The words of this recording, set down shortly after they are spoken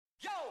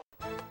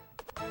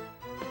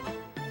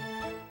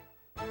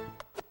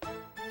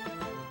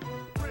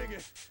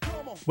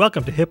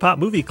Welcome to Hip Hop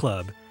Movie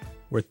Club,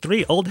 where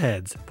three old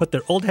heads put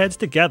their old heads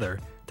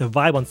together to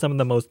vibe on some of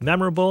the most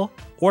memorable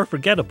or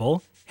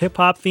forgettable hip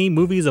hop themed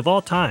movies of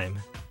all time.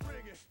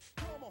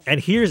 And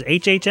here's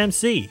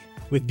HHMC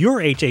with your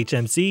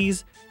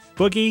HHMCs,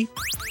 Boogie,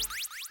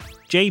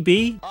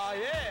 JB,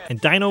 and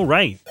Dino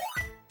Wright.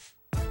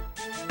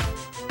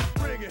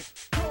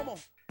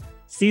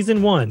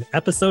 Season 1,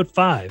 Episode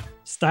 5,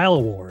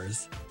 Style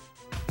Wars.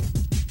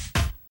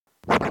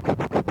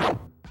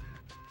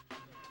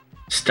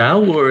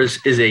 Style Wars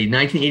is a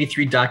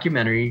 1983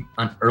 documentary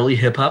on early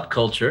hip-hop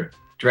culture,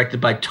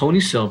 directed by Tony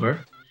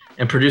Silver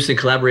and produced in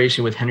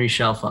collaboration with Henry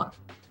Chalfant.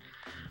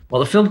 While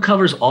the film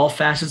covers all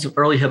facets of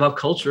early hip-hop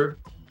culture,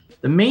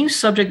 the main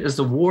subject is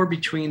the war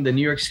between the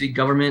New York City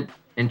government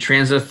and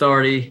transit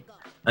authority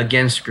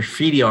against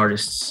graffiti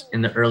artists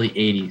in the early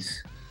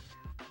 80s.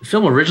 The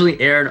film originally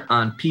aired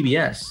on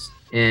PBS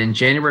in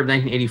January of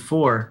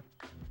 1984,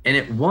 and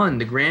it won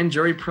the Grand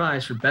Jury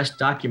Prize for Best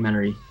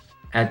Documentary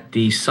at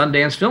the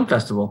Sundance Film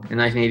Festival in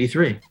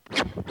 1983.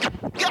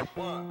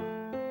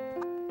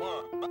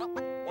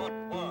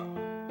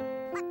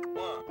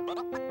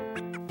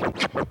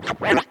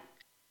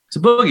 So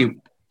Boogie,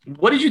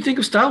 what did you think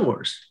of Style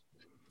Wars?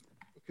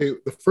 Okay,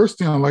 the first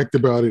thing I liked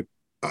about it,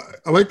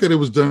 I like that it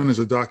was done as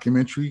a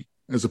documentary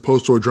as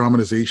opposed to a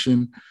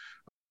dramatization.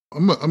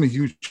 I'm a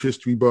huge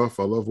history buff.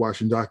 I love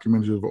watching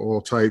documentaries of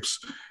all types.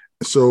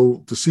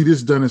 So to see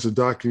this done as a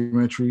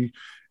documentary,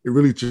 it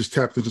really just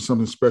tapped into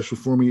something special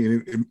for me,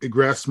 and it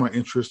grasped my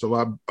interest a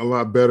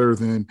lot better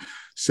than,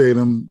 say,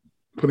 them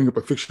putting up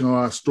a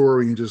fictionalized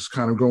story and just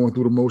kind of going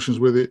through the motions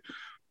with it.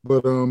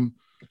 But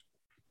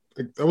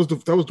that was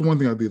the one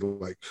thing I did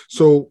like.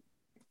 So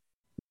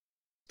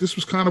this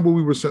was kind of what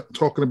we were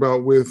talking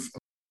about with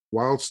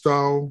Wild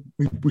Style.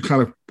 We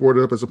kind of brought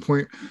it up as a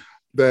point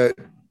that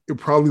it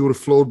probably would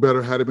have flowed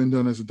better had it been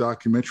done as a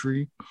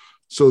documentary.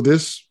 So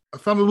this I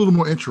found a little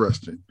more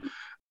interesting.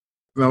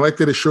 And I like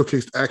that it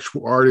showcased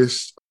actual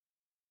artists,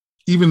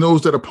 even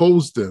those that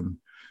opposed them.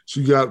 So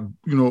you got,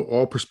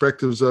 all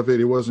perspectives of it.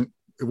 It wasn't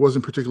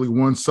particularly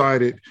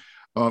one-sided,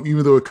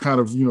 even though it kind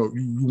of, you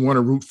want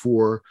to root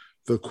for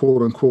the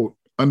quote unquote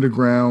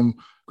underground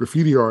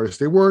graffiti artists.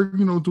 They were,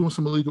 doing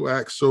some illegal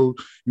acts. So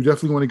you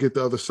definitely want to get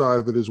the other side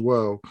of it as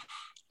well.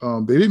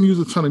 They didn't use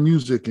a ton of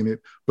music in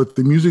it, but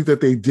the music that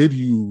they did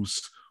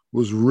use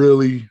was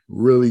really,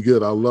 really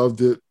good. I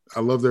loved it. I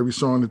loved every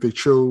song that they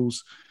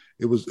chose.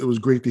 It was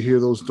great to hear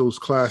those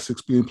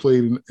classics being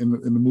played in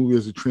the movie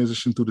as it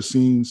transitioned through the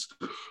scenes.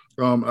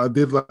 I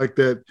did like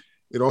that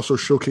it also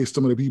showcased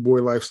some of the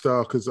B-boy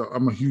lifestyle, because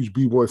I'm a huge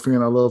B-boy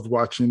fan. I loved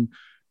watching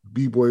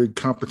B-boy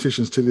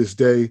competitions to this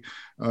day.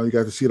 You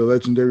got to see the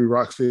legendary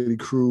Rocksteady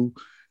crew.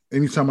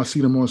 Anytime I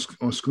see them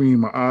on screen,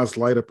 my eyes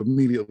light up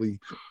immediately.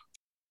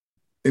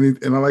 And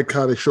I like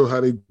how they show how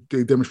they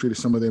demonstrated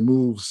some of their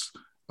moves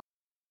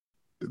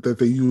that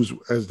they use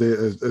as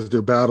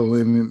they're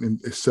battling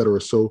and et cetera.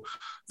 So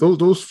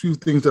those few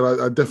things that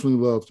I definitely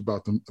loved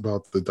about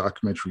the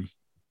documentary.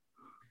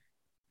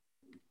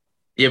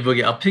 Yeah,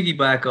 Boogie, I'll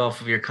piggyback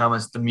off of your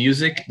comments. The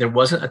music, there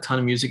wasn't a ton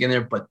of music in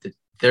there, but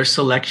their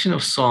selection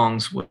of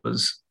songs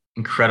was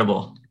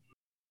incredible.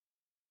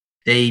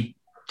 They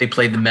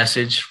played the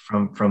message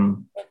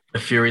from the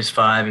Furious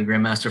Five and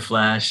Grandmaster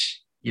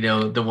Flash,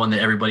 the one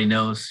that everybody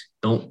knows.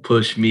 Don't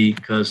push me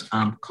because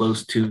I'm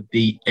close to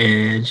the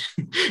edge.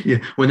 Yeah,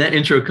 when that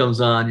intro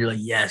comes on, you're like,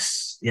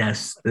 yes,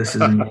 this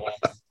is me.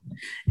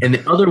 And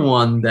the other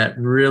one that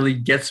really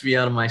gets me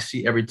out of my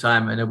seat every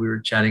time, I know we were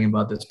chatting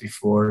about this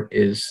before,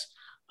 is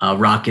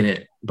Rockin'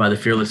 It by the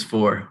Fearless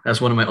Four. That's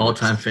one of my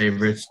all-time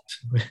favorites,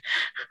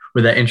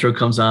 where that intro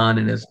comes on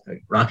and it's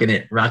like, rockin'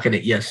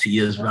 it. Yes, he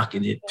is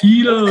rocking it.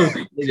 Tito!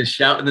 They just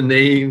shouting the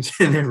names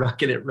and they're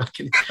rocking it.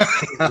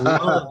 I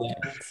love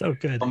that. So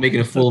good. I'm making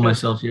a fool of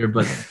myself here,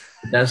 but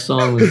that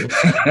song was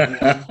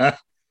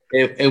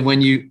and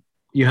when you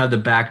have the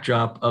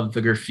backdrop of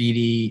the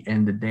graffiti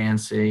and the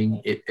dancing,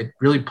 it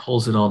really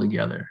pulls it all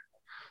together.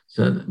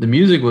 So the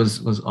music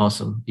was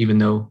awesome, even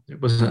though there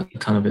wasn't a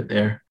ton of it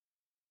there.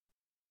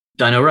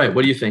 Dino Wright,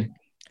 what do you think?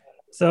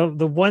 So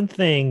the one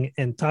thing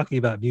in talking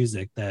about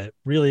music that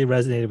really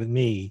resonated with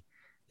me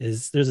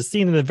is there's a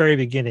scene in the very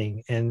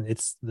beginning, and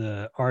it's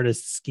the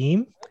artist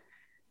Scheme,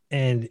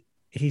 and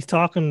he's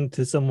talking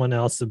to someone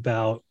else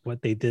about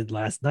what they did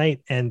last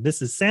night, and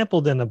this is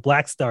sampled in a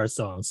Black Star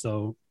song.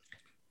 So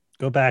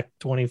go back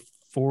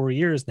 24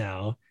 years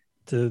now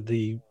to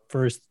the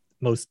first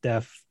Mos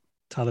Def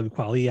Talib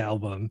Kweli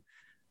album,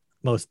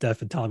 Mos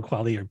Def and Talib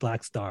Kweli or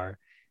Black Star.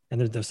 And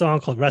there's a song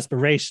called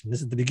Respiration.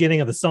 This is the beginning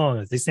of the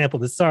song. They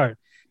sampled this art.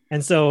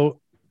 And so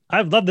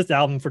I've loved this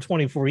album for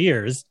 24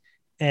 years,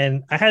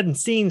 and I hadn't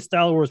seen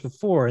Style Wars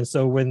before. And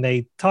so when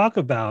they talk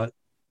about,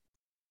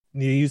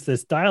 you use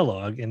this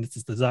dialogue, and this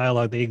is the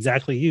dialogue they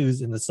exactly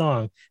use in the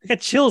song, I got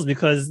chills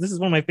because this is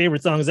one of my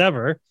favorite songs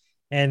ever.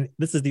 And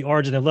this is the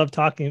origin. I love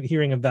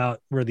hearing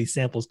about where these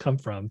samples come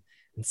from.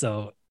 And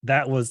so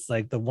that was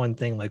like the one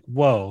thing, like,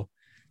 whoa,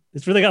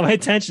 this really got my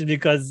attention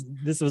because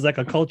this was like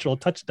a cultural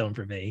touchstone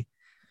for me.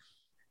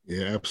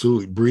 Yeah,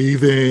 absolutely.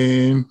 Breathe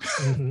in,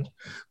 Mhm.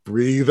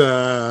 breathe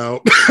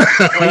out.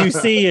 All you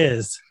see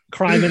is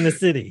crime in the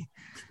city.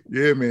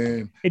 Yeah,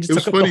 man. It just It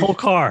was took up the funny. whole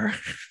car.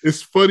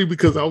 It's funny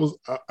because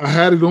I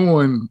had it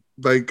on,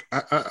 like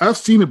I've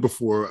seen it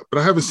before, but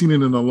I haven't seen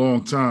it in a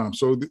long time.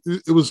 So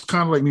it was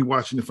kind of like me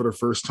watching it for the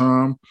first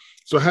time.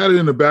 So I had it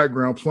in the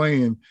background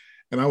playing,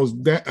 and I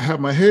had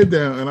my head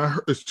down,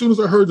 and as soon as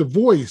I heard the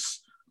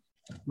voice,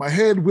 my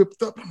head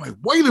whipped up. I'm like,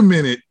 wait a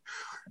minute,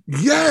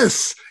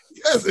 yes,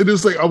 yes. And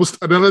it's like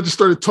and then I just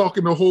started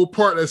talking the whole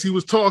part as he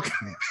was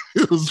talking.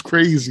 It was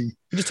crazy.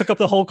 It just took up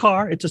the whole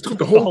car. It just took up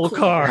the whole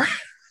car.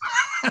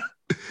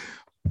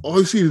 All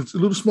you see is a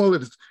little small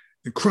letters.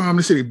 In crime,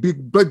 they say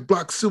big black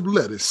block silver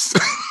letters.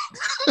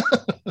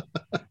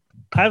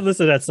 I've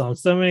listened to that song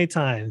so many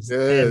times.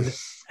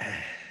 Yes. And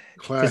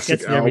Classic it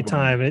gets me every album.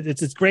 time.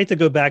 It's great to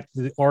go back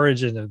to the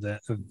origin of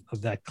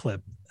that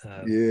clip.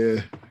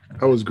 Yeah,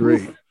 that was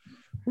great.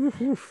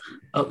 There's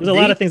a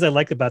lot of things I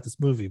like about this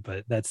movie,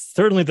 but that's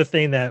certainly the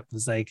thing that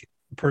was like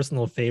a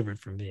personal favorite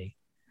for me.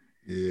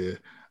 Yeah.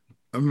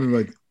 I mean,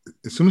 like,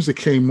 as soon as it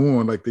came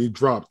on, like, they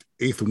dropped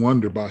Eighth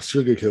Wonder by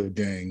Sugar Hill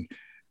Gang.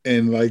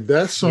 And, like,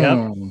 that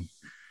song,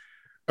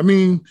 I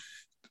mean,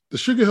 the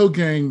Sugar Hill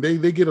Gang,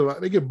 they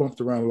get bumped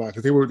around a lot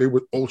because they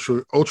were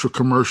ultra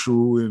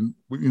commercial, and,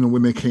 you know,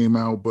 when they came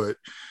out, but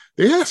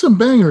they had some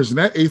bangers, and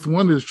that Eighth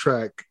Wonders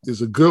track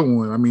is a good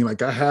one. I mean,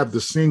 like, I have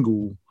the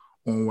single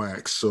on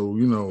wax, so,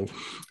 you know.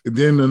 And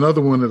then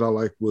another one that I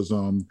like was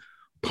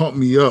Pump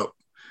Me Up.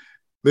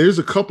 There's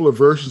a couple of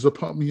versions of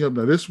Pump Me Up.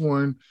 Now, this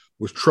one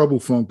was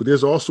Trouble Funk, but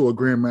there's also a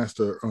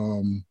Grandmaster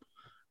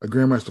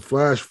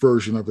Flash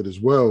version of it as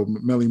well,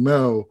 Melly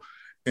Mel.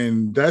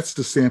 And that's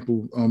the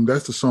sample,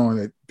 that's the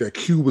song that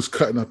Q was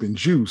cutting up in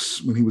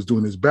Juice when he was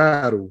doing his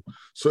battle.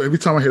 So every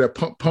time I hear that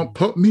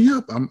pump me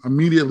up, I'm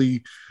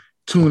immediately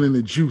tuning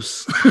the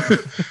Juice.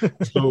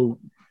 So,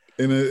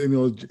 and you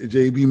know,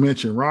 JB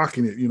mentioned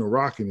Rocking It. You know,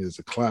 Rocking It is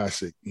a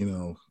classic. You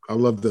know, I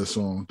love that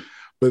song.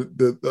 But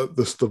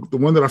the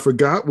one that I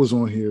forgot was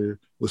on here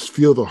was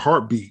Feel the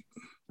Heartbeat,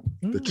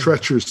 the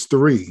Treacherous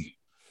 3.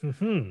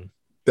 Mm-hmm.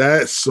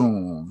 That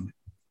song,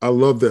 I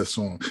love that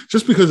song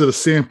just because of the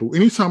sample.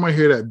 Anytime I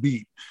hear that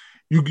beat,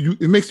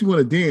 it makes me want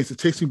to dance. It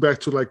takes me back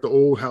to like the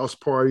old house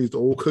parties, the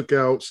old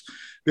cookouts.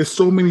 There's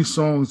so many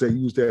songs that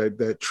use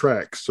that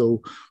track.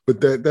 So,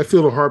 but that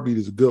Feel the Heartbeat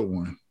is a good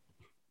one.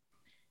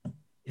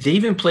 They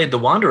even played The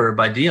Wanderer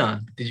by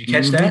Dion. Did you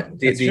catch that?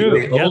 The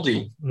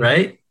oldie,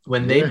 right?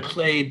 When they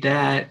played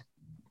that,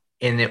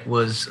 and it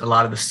was a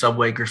lot of the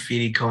subway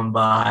graffiti coming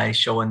by,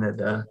 showing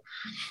the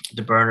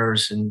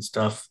burners and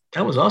stuff.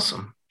 That was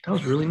awesome. That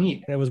was really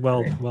neat. That was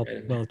well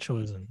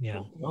chosen.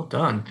 Yeah. Well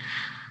done.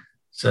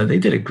 So they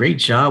did a great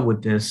job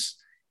with this.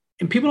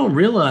 And people don't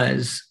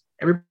realize,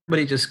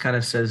 everybody just kind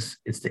of says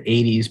it's the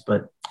 80s,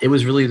 but it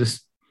was really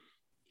this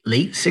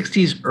late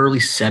 60s, early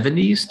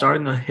 70s,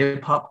 starting the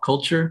hip hop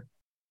culture.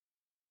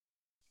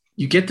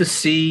 You get to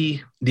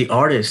see the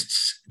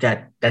artists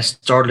that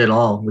started it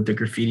all with the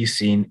graffiti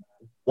scene.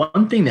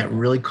 One thing that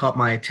really caught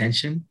my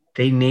attention,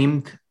 they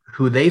named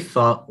who they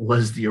thought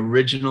was the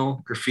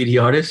original graffiti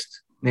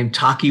artist, named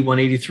Taki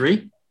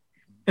 183.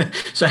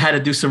 So I had to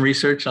do some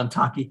research on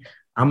Taki.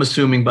 I'm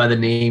assuming by the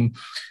name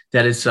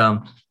that it's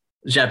a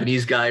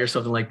Japanese guy or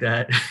something like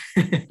that.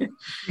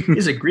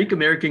 He's a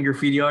Greek-American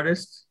graffiti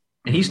artist,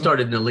 and he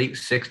started in the late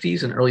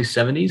 60s and early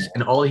 70s,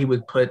 and all he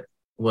would put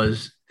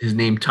was his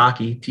name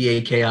Taki,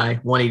 Taki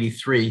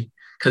 183,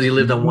 because he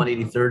lived on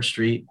 183rd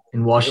Street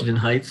in Washington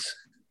Heights.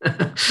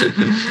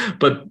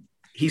 But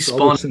he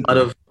spawned a lot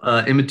of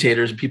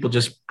imitators, people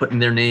just putting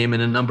their name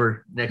and a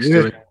number next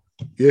to it.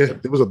 Yeah,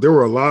 there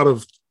were a lot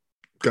of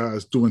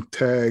guys doing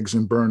tags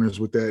and burners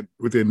with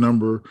their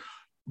number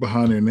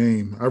behind their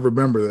name. I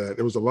remember that.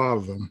 There was a lot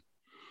of them.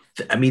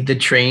 I mean, the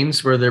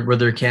trains were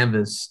their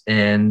canvas,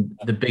 and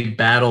the big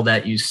battle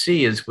that you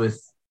see is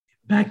with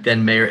back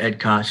then Mayor Ed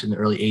Koch in the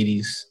early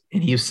 80s.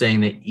 And he was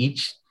saying that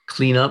each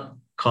cleanup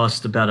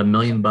cost about $1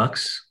 million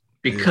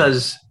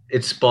because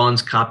it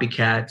spawns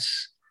copycats.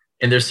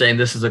 And they're saying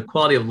this is a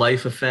quality of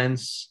life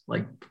offense,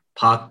 like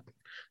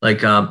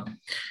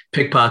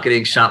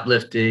pickpocketing,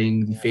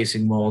 shoplifting,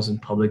 defacing malls in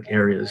public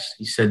areas.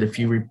 He said if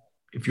you're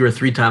a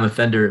 3-time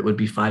offender, it would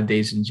be 5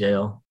 days in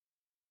jail.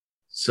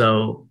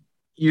 So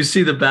you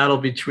see the battle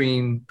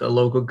between the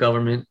local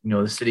government, you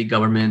know, the city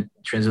government,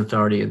 transit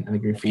authority, and the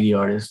graffiti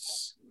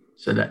artists.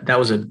 So that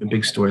was a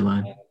big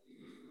storyline.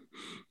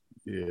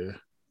 Yeah.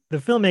 The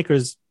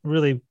filmmakers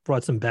really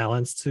brought some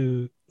balance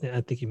to,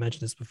 I think you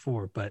mentioned this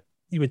before, but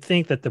you would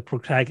think that the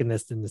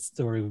protagonist in the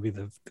story would be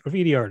the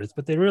graffiti artist,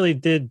 but they really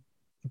did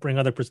bring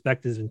other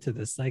perspectives into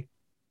this, like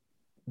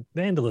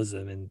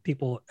vandalism, and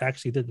people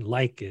actually didn't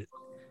like it.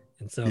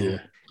 And so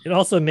it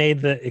also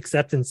made the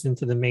acceptance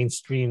into the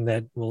mainstream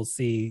that we'll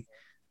see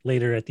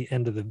later at the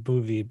end of the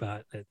movie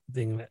about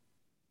being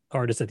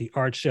artists at the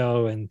art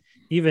show. And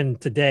even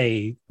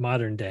today,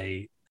 modern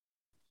day,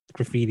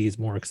 graffiti is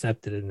more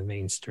accepted in the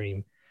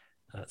mainstream.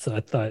 So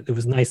I thought it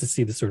was nice to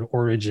see the sort of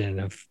origin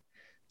of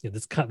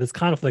this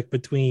conflict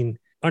between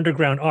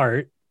underground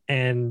art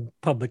and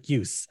public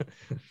use.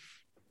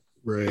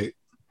 Right.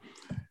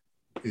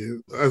 Yeah.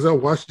 As I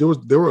watched,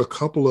 there were a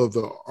couple of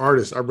the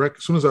artists. As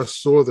soon as I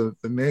saw the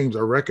names, I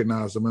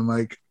recognized them. And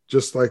like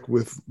just like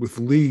with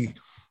Lee,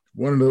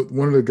 one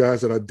of the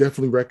guys that I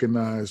definitely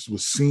recognized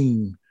was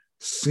Scene.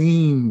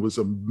 Scene was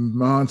a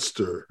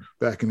monster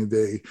back in the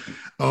day.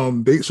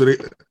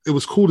 It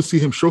was cool to see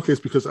him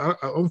showcased because I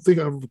don't think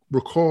I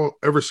recall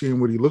ever seeing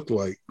what he looked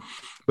like,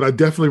 but I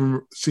definitely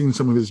seen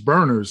some of his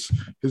burners.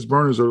 His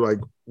burners are like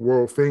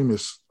world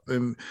famous,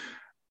 and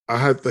I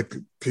had like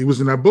he was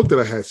in that book that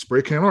I had,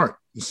 Spray Can Art.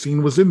 The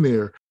Scene was in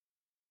there.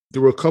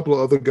 There were a couple of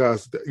other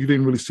guys that you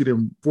didn't really see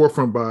them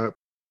forefront by.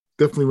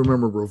 Definitely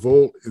remember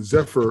Revolt and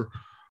Zephyr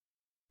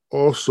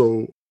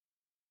also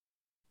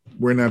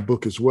were in that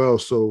book as well.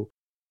 So,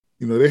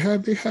 you know, they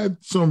had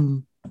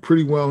some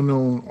pretty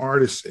well-known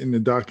artists in the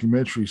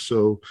documentary.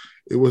 So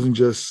it wasn't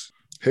just,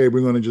 hey,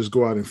 we're going to just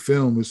go out and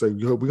film. It's like,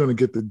 we're going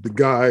to get the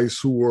guys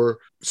who were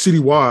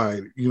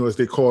citywide, you know, as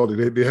they called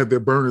it. They had their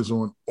burners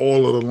on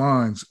all of the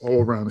lines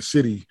all around the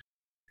city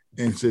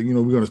and said, you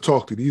know, we're going to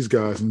talk to these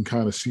guys and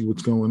kind of see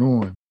what's going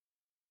on.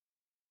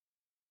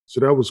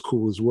 So that was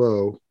cool as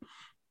well.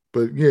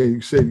 But yeah,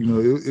 you said, you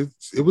know,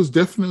 it was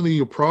definitely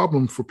a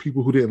problem for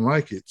people who didn't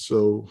like it.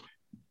 So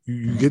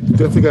you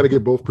definitely got to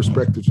get both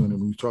perspectives on it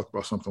when you talk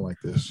about something like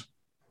this.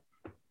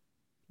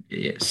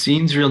 Yeah,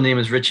 Scene's real name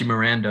is Richie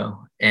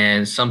Mirando,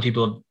 and some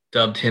people have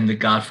dubbed him the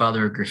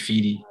godfather of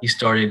graffiti. He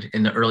started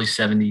in the early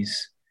 70s,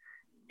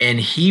 and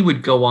he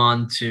would go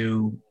on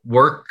to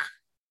work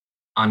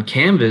on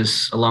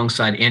canvas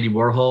alongside Andy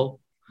Warhol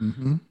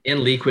and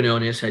Lee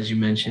Quinones, as you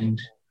mentioned,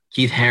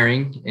 Keith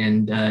Haring,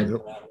 and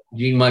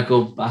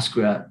Jean-Michel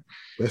Basquiat.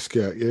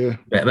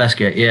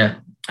 Basquiat,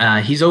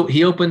 yeah.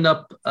 He opened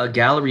up a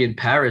gallery in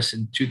Paris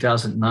in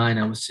 2009,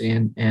 I was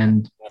saying,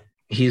 and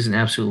he's an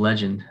absolute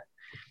legend.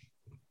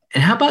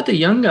 And how about the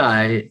young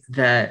guy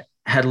that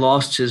had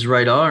lost his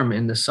right arm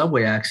in the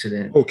subway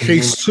accident? Oh,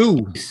 Case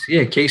 2.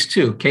 Yeah, Case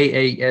 2,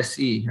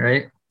 Kase,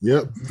 right?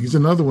 Yep, he's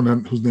another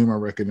one whose name I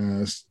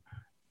recognize.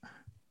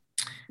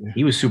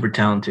 He was super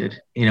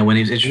talented. You know, when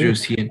he was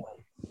introduced,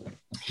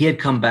 he had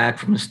come back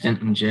from a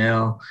stint in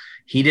jail.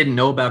 He didn't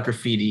know about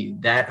graffiti.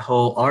 That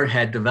whole art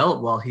had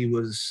developed while he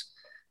was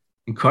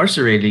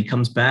incarcerated. He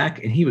comes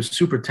back and he was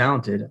super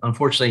talented.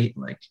 Unfortunately,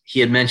 like he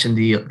had mentioned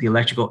the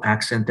electrical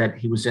accident that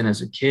he was in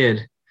as a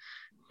kid,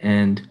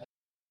 and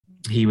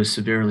he was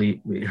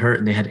severely hurt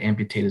and they had to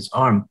amputate his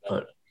arm.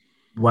 But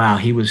wow,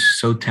 he was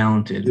so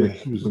talented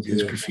with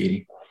his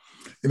graffiti.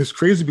 And it's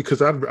crazy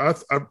because I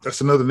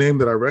that's another name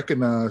that I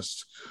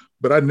recognized,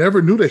 but I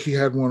never knew that he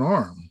had one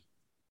arm.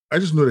 I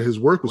just knew that his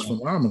work was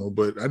phenomenal,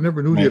 but I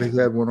never knew that he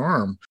had one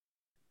arm.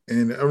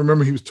 And I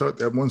remember he was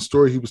that one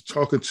story. He was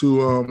talking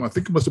to, I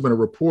think it must have been a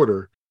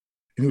reporter,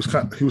 and he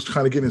was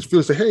kind of getting his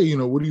feelings. Say, hey, you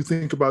know, what do you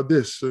think about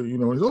this? So, you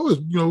know, he's always,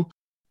 you know,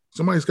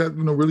 somebody's got,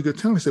 you know, really good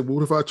talent. He said, well,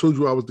 what if I told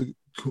you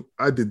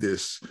I did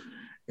this?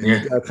 And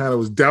the guy kind of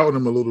was doubting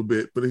him a little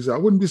bit, but he said, I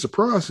wouldn't be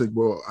surprised. Like,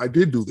 well, I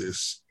did do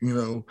this, you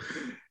know.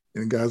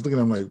 And the guy's looking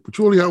at him like, but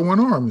you only got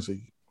one arm. He's like,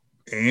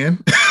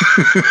 and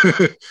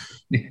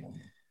yeah,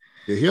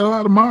 he had a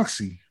lot of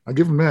moxie. I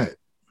give him that.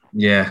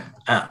 Yeah.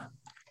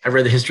 I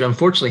read the history.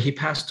 Unfortunately, he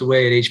passed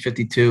away at age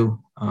 52.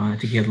 I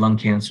think he had lung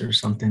cancer or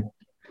something.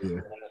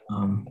 Yeah.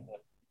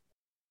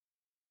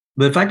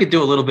 But if I could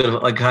do a little bit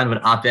of like kind of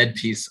an op-ed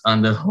piece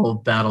on the whole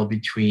battle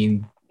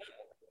between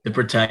the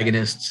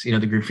protagonists, you know,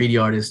 the graffiti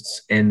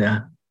artists and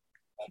the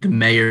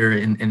mayor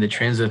and the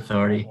transit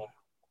authority,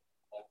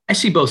 I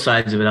see both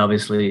sides of it,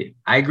 obviously.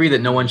 I agree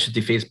that no one should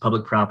deface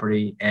public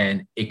property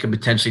and it could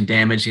potentially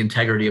damage the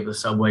integrity of the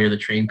subway or the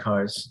train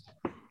cars.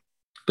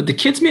 But the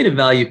kids made a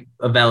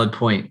valid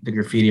point, the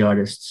graffiti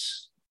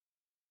artists.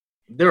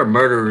 There were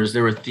murderers,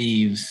 there were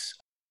thieves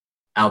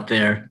out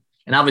there.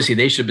 And obviously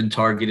they should have been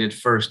targeted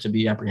first to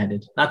be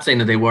apprehended. Not saying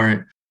that they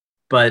weren't,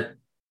 but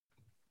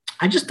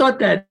I just thought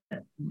that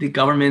the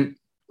government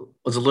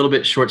was a little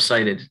bit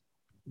short-sighted.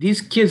 These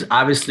kids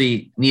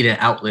obviously need an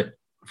outlet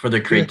for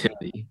their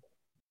creativity.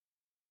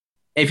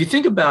 If you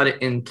think about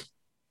it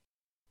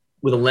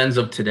with a lens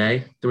of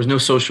today, there was no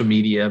social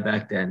media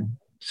back then.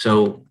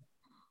 So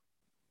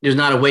there's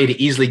not a way to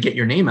easily get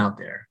your name out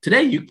there.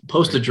 Today, you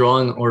post a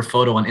drawing or a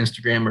photo on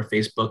Instagram or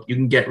Facebook. You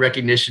can get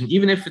recognition,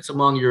 even if it's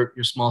among your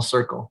small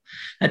circle.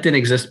 That didn't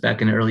exist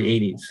back in the early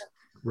 80s.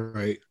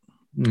 Right.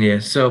 Yeah.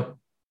 So,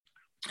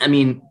 I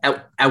mean,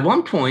 at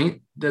one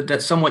point,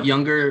 that somewhat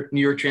younger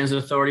New York Transit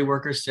Authority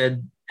worker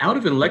said, out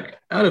of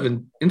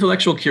an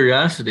intellectual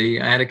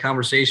curiosity, I had a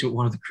conversation with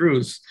one of the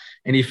crews,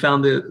 and he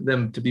found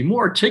them to be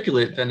more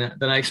articulate than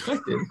I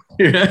expected.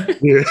 Yeah.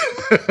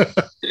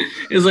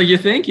 It's like, you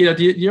think, you know,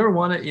 do you ever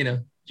want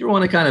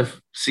to, kind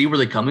of see where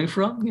they're coming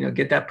from, you know,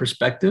 get that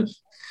perspective.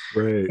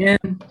 Right.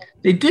 And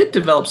they did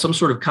develop some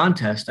sort of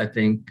contest. I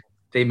think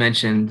they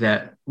mentioned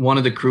that one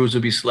of the crews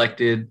would be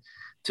selected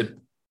to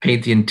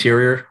paint the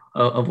interior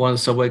of one of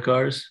the subway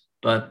cars,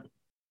 but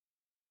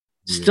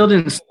still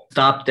didn't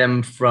stop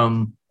them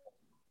from,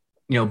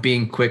 you know,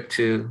 being quick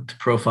to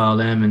profile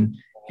them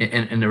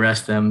and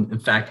arrest them. In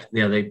fact,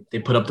 they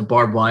put up the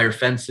barbed wire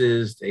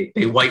fences.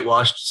 They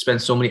whitewashed,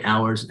 spent so many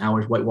hours and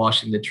hours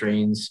whitewashing the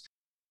trains.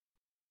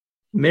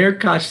 Mayor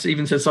Koch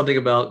even said something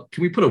about,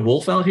 can we put a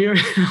wolf out here?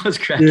 I was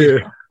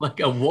cracking up, like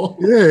a wolf.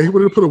 Yeah, he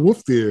wanted to put a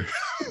wolf there.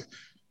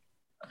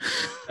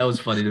 That was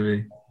funny to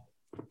me.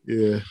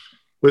 Yeah,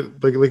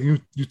 but like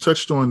you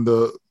touched on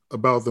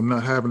about them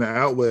not having an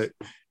outlet,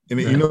 and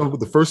right. You know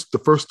the first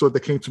thought that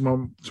came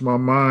to my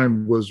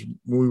mind was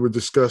when we were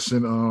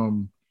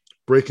discussing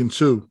Breaking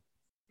 2,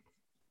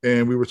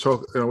 and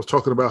I was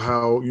talking about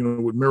how, you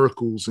know, with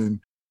Miracles, and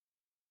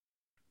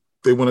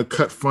they want to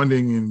cut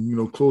funding and, you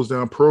know, close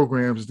down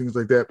programs and things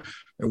like that.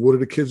 And what are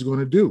the kids going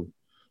to do?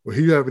 Well,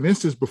 here you have an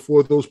instance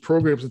before those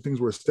programs and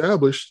things were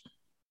established.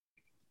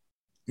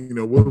 You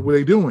know, what were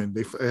they doing?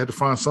 They had to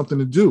find something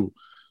to do,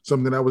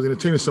 something that was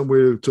entertaining,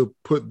 somewhere to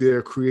put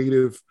their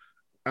creative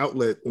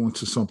outlet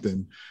onto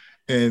something.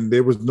 And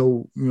there was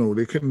no, you know,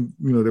 they couldn't,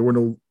 you know, there were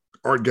no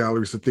art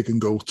galleries that they can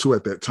go to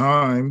at that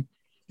time,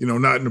 you know,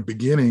 not in the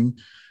beginning.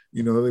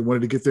 You know, they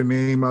wanted to get their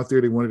name out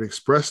there. They wanted to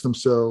express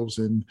themselves,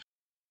 and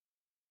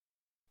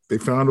they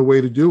found a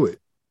way to do it.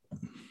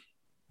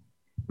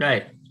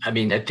 Right. I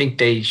mean, I think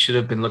they should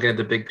have been looking at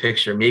the big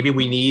picture. Maybe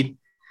we need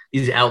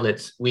these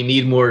outlets. We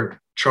need more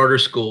charter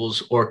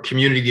schools or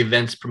community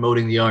events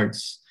promoting the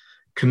arts.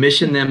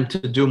 Commission them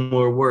to do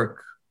more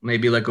work,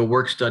 maybe like a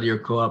work study or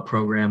co-op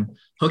program.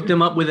 Hook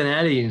them up with an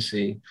ad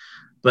agency.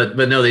 But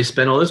no, they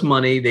spent all this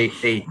money.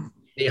 They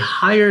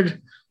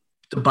hired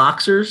the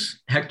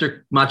boxers,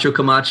 Hector Macho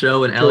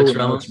Camacho and Alex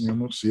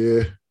Ramos.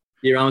 Yeah.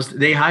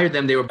 They hired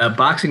them. They were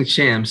boxing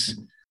champs.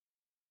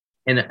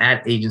 And an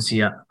ad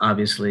agency,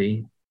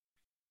 obviously.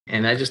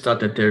 And I just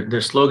thought that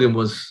their slogan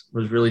was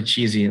really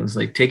cheesy. It was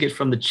like, take it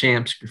from the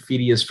champs,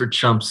 graffiti is for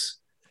chumps.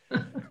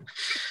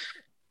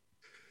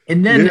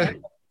 And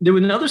then there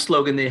was another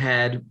slogan they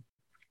had,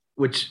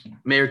 which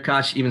Mayor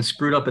Koch even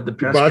screwed up at the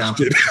press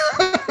conference.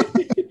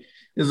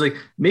 It was like,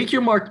 make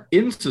your mark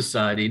in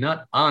society,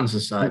 not on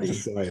society.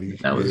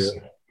 That was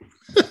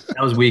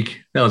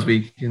weak. That was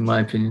weak, in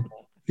my opinion.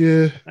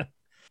 Yeah.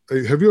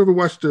 Have you ever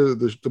watched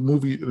the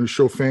movie, the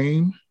show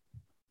Fame?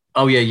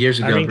 Oh yeah, years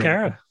ago. Irene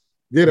Cara.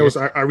 Yeah, that was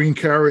Irene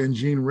Cara and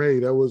Jean Ray.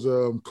 That was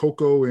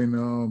Coco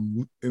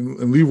and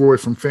Leroy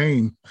from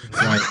Fame.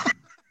 Right.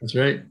 That's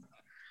right.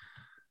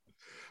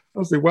 I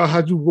was like, wow,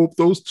 how'd you rope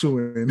those two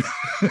in?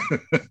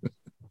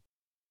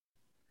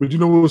 But you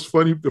know what was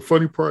funny? The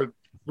funny part,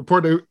 the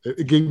part that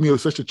it gave me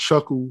such a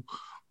chuckle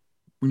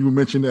when you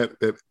mentioned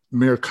that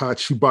Mayor Koch,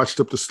 she botched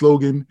up the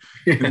slogan,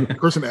 and the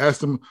person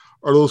asked him,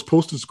 "Are those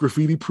posters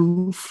graffiti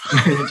proof?"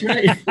 That's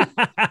right.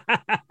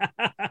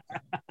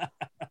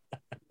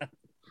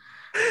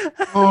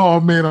 Oh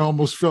man, I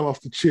almost fell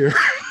off the chair.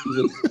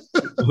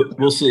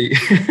 We'll see.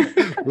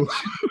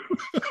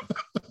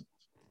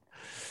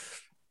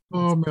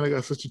 Oh man, I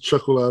got such a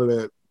chuckle out of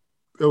that.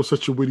 That was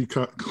such a witty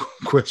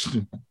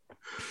question.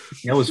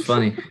 That was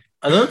funny.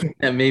 Another thing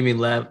that made me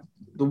laugh,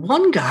 the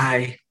one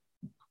guy,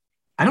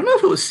 I don't know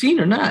if it was Scene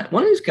or not.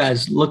 One of these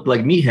guys looked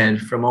like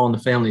Meathead from All in the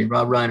Family,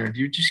 Rob Reiner. Did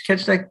you just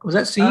catch that? Was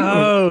that Scene?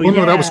 Oh, yeah.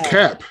 No, that was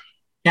Cap.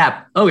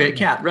 Cap. Oh, yeah,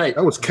 Cap, right.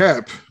 That was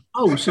Cap.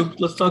 Oh, so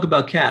let's talk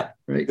about Cap,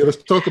 right? Yeah,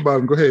 let's talk about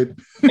him. Go ahead.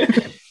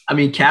 I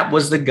mean, Cap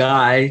was the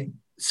guy,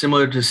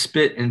 similar to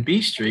Spit and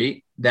B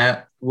Street,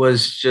 that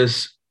was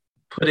just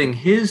putting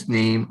his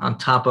name on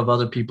top of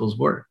other people's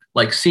work.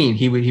 Like Scene,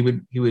 he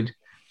would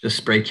just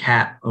spray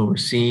Cap over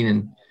Scene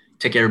and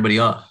take everybody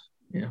off.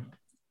 Yeah.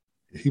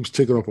 He was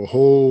taking off a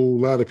whole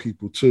lot of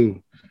people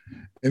too.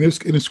 And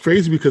it's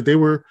crazy because they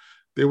were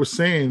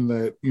saying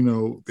that, you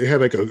know, they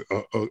had like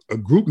a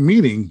group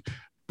meeting,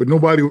 but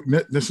nobody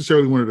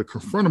necessarily wanted to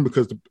confront him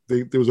because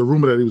there was a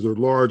rumor that he was a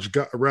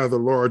rather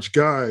large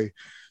guy.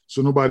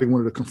 So nobody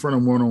wanted to confront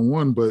him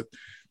one-on-one, but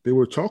they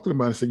were talking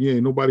about it, saying, yeah,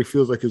 nobody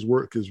feels like his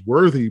work is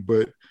worthy,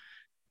 but,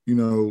 you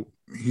know,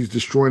 he's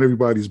destroying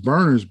everybody's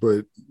burners,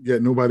 but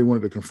yet nobody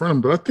wanted to confront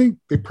him. But I think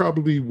they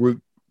probably were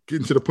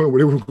getting to the point where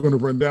they were going to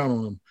run down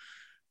on him.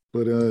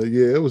 But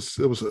yeah, it was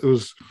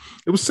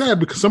sad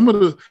because some of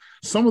the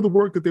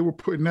work that they were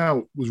putting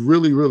out was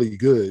really, really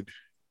good.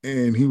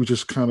 And he was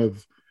just kind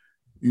of,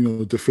 you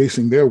know,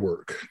 defacing their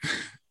work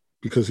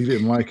because he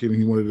didn't like it,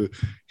 and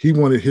he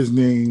wanted his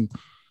name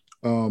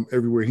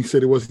everywhere. He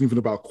said it wasn't even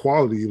about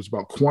quality, it was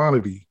about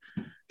quantity.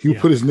 He would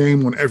put his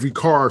name on every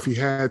car if he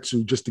had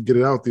to, just to get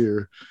it out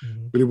there.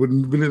 Mm-hmm. But it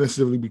wouldn't really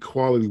necessarily be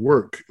quality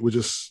work. It was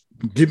just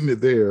getting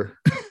it there.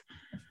 But,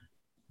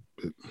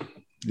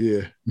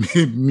 yeah,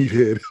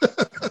 Meathead.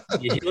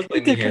 Yeah, he looked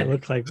like Meathead.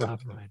 Looked like Rob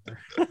Reiner.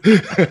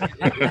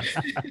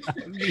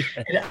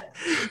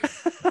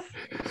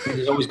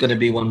 There's always going to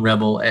be one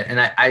rebel. And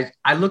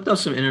I looked up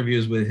some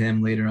interviews with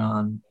him later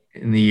on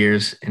in the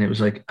years, and it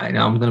was like, I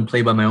know I'm going to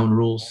play by my own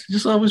rules.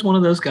 Just always one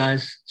of those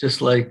guys, just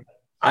like,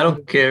 I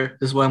don't care.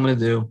 This is what I'm going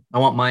to do. I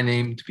want my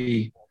name to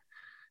be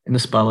in the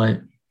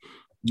spotlight.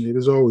 Yeah,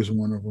 there's always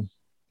one of them.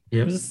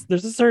 Yeah,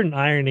 there's a certain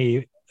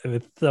irony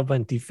with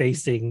someone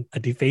defacing a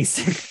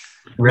defacing.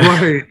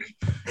 Right.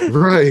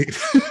 Right.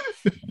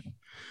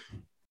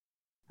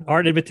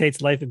 Art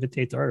imitates life,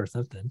 imitates art, or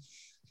something.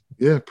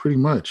 Yeah, pretty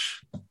much.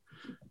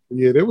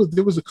 Yeah, there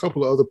was a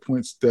couple of other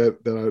points that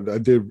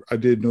I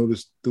did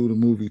notice through the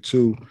movie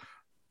too.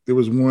 There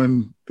was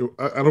one,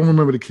 I don't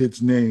remember the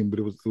kid's name, but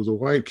it was a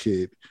white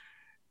kid,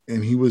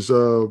 and he was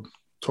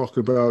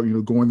talking about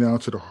going down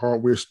to the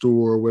hardware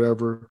store or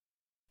whatever,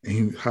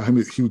 and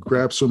he would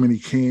grab so many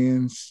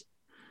cans,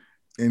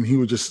 and he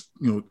would just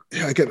yeah,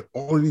 I get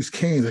all of these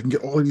cans, I can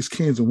get all of these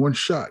cans in one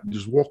shot, and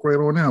just walk right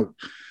on out.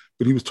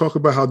 But he was talking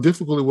about how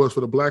difficult it was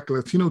for the Black and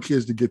Latino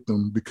kids to get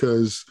them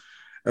because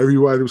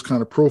everybody was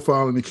kind of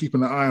profiling and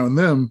keeping an eye on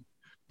them.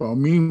 While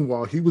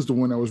meanwhile, he was the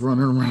one that was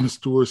running around the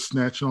store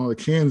snatching all the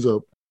cans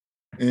up.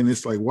 And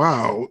it's like,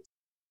 wow.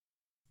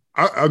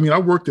 I mean, I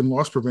worked in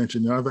loss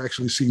prevention, and I've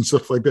actually seen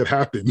stuff like that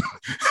happen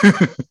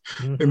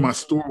in my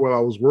store while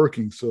I was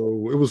working.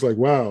 So it was like,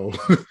 wow.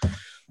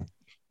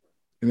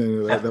 And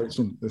then that was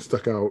something that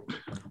stuck out.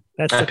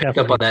 I picked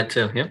up on that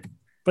too. Yep.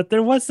 But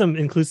there was some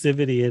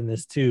inclusivity in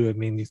this too. I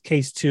mean,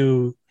 case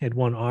 2 had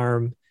one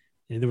arm,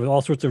 and there were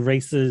all sorts of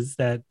races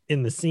that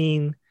in the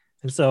scene.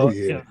 And so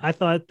I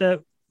thought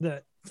that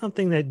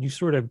something that you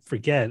sort of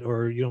forget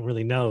or you don't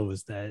really know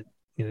is that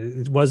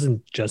it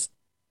wasn't just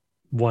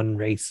one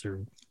race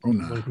or one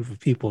group of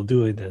people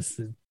doing this.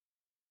 It's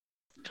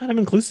kind of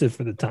inclusive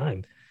for the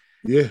time.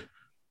 Yeah.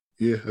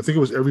 I think it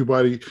was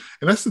everybody,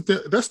 and that's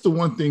the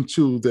one thing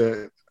too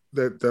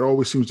that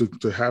always seems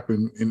to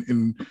happen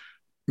in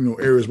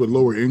areas with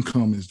lower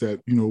income is that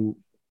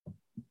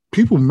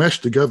people mesh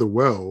together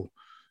well.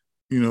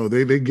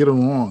 They get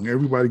along.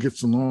 Everybody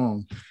gets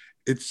along.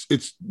 It's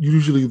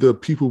usually the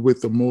people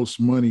with the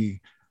most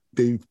money.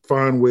 They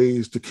find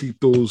ways to keep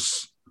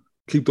those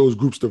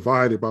groups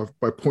divided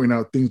by pointing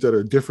out things that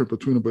are different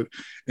between them. But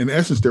in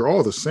essence, they're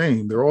all the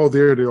same. They're all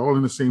there. They're all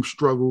in the same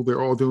struggle.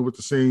 They're all dealing with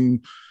the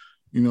same,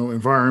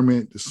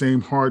 environment, the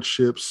same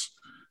hardships,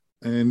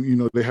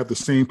 and they have the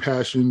same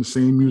passion, the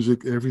same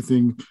music,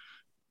 everything.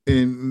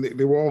 And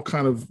they were all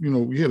kind of,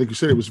 like you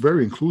said, it was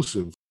very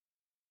inclusive.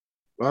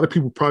 A lot of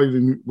people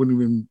probably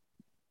wouldn't even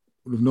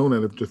would have known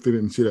that if they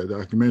didn't see that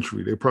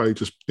documentary. They probably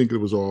just think it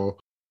was all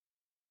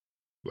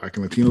Black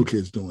and Latino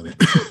kids doing it.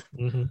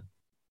 Mm-hmm.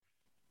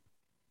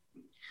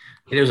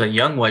 There was a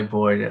young white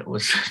boy that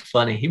was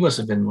funny. He must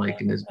have been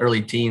like in his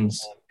early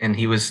teens, and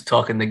he was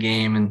talking the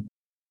game and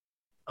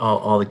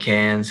all the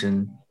cans.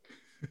 And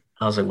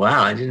I was like,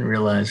 wow, I didn't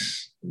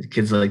realize the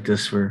kids like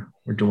this were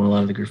doing a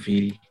lot of the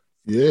graffiti.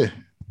 Yeah.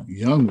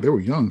 Young. They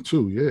were young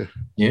too. Yeah.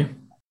 Yeah.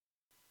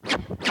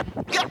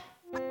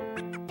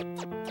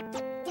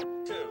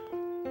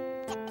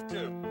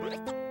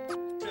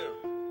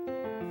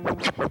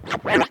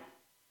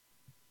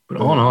 But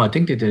all in all, I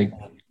think they did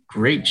a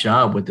great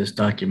job with this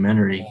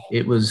documentary.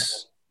 It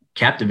was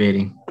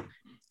captivating.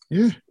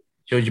 Yeah.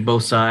 Showed you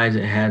both sides.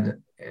 It had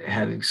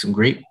some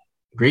great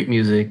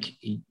music.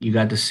 You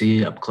got to see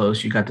it up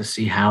close. You got to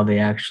see how they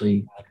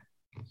actually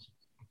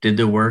did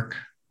their work.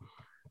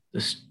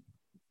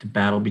 The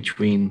battle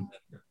between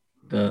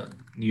the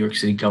New York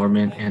City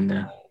government and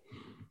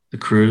the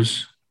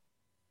crews.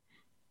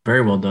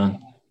 Very well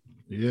done.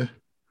 Yeah.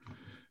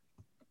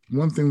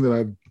 One thing that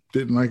I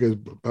didn't like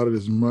about it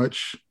as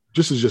much,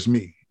 just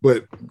me,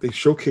 but they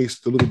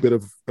showcased a little bit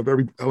of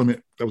every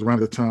element that was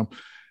around at the time.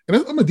 And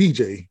I'm a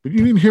DJ, but you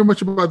didn't hear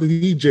much about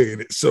the DJ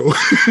in it. So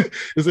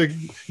it's like,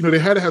 they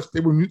had to have,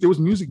 there was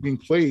music being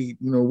played,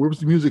 where was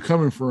the music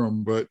coming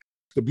from? But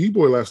the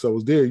B-boy lifestyle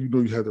was there. You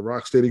had the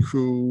Rocksteady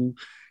crew,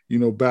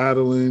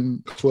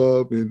 battling,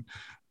 club, and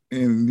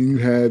then you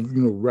had,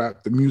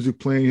 rap, the music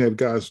playing. You had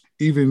guys,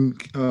 even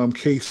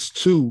Case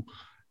 2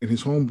 and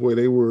his homeboy,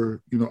 they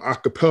were, a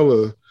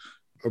cappella,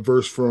 a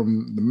verse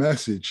from The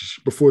Message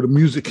before the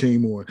music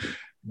came on,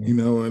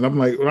 and I'm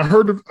like, when I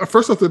heard it, at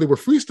first I thought they were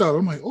freestyle.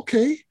 I'm like,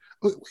 okay,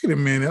 wait a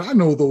minute, I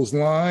know those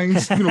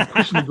lines, pushing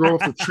the girl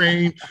off the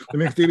train. The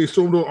next day they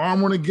show the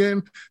arm on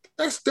again.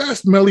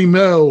 That's Melly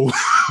Mel.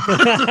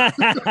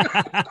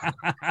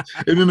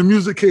 And then the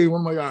music came.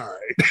 I'm like, all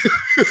right.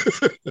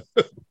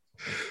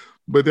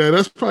 But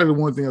that's probably the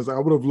one thing I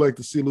would have liked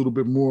to see a little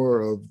bit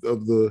more of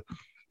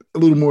a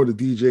little more of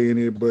the DJ in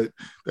it, but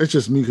that's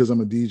just me because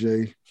I'm a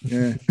DJ.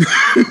 Yeah.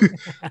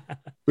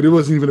 But it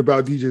wasn't even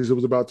about DJs. It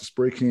was about the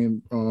spray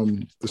paint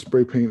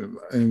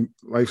and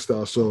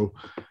lifestyle. So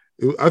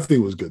I think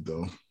it was good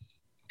though.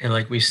 And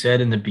like we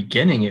said in the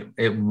beginning,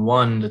 it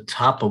won the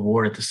top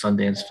award at the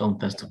Sundance Film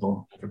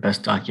Festival for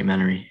Best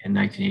Documentary in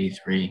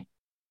 1983.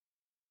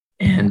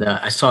 And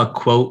I saw a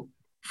quote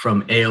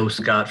from A.O.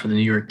 Scott from the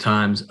New York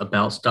Times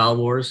about Style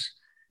Wars.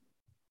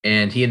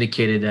 And he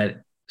indicated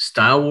that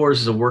Style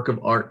Wars is a work of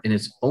art in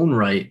its own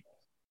right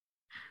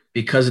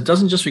because it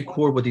doesn't just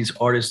record what these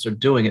artists are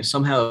doing. It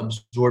somehow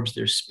absorbs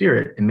their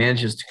spirit and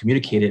manages to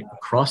communicate it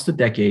across the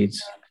decades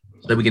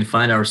so that we can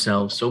find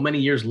ourselves so many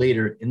years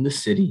later in the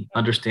city,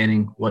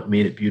 understanding what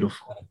made it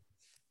beautiful.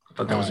 I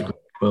thought that was a great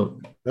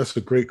quote. That's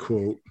a great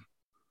quote.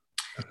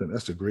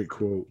 That's a great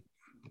quote.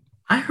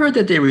 I heard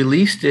that they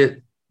released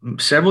it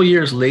several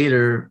years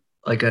later,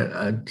 like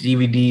a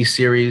DVD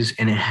series,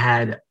 and it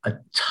had a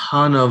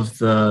ton of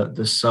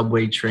the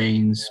subway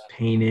trains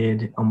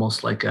painted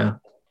almost like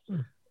a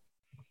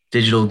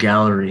digital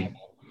gallery,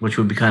 which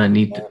would be kind of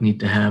neat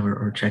to have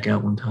or check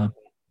out one time.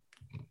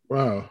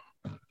 Wow.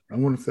 I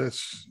wonder if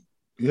that's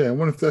I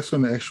wonder if that's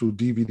on the actual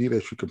DVD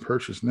that you can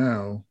purchase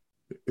now.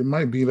 It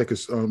might be like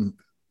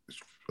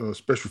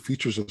special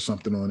features or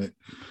something on it.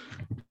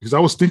 Because I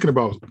was thinking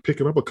about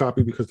picking up a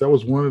copy because that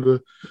was one of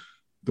the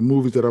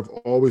movies that I've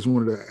always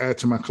wanted to add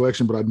to my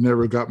collection, but I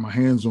never got my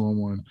hands on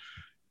one.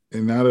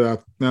 And now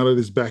that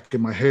it's back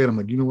in my head, I'm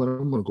like, you know what?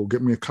 I'm gonna go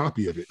get me a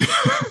copy of it,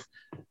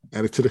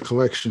 add it to the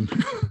collection.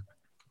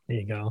 There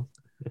you go.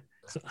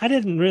 So I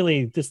didn't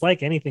really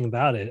dislike anything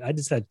about it. I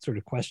just had sort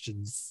of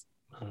questions.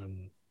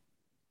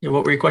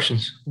 What were your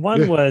questions?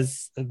 One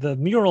was the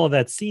mural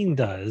that scene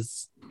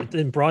does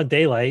in broad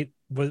daylight.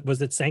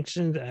 Was it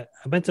sanctioned? I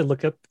meant to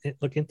look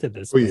into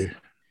this. Oh yeah.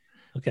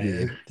 Okay.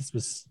 Yeah. This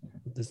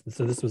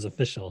was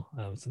official.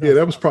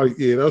 That was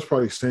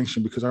probably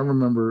sanctioned because I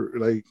remember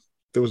like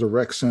there was a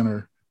rec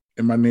center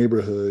in my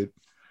neighborhood.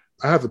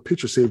 I have the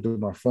picture saved on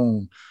my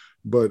phone,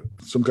 but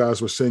some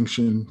guys were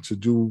sanctioned to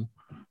do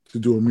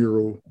a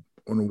mural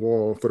on the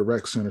wall for the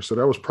rec center. So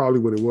that was probably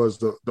what it was.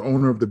 The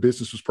owner of the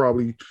business was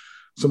probably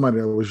somebody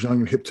that was young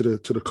and hip to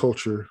the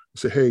culture.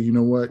 Said, hey, you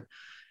know what?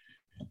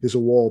 Here's a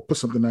wall. Put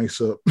something nice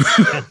up.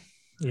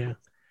 Yeah.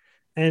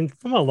 And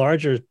from a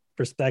larger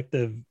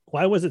perspective,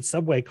 why was it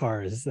subway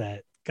cars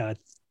that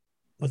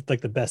was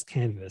like the best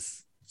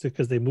canvas? So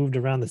because they moved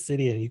around the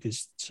city and you could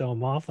show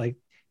them off. Like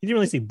you didn't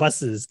really see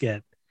buses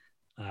get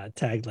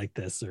tagged like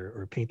this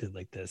or painted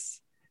like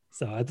this.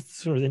 So it's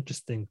sort of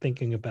interesting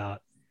thinking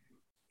about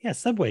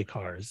subway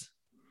cars.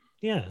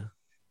 Yeah.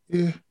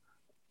 Maybe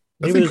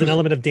there's an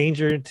element of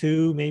danger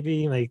too.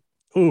 Maybe like,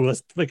 oh,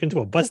 let's flick into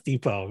a bus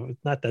depot.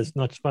 It's not as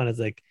much fun as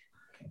like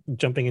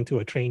jumping into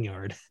a train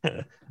yard.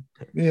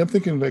 I'm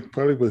thinking like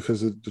probably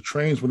because the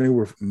trains when they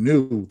were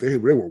new, they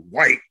were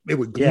white. They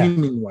were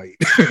gleaming white.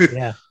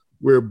 Yeah.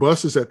 Where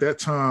buses at that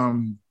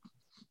time,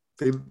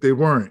 they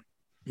weren't.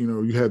 You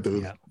know, you had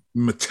the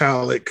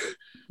metallic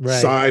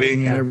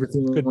siding and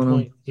everything. Good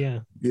point. Yeah.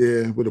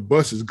 Yeah, but the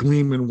bus is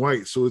gleaming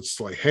white, so it's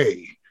like,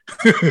 hey.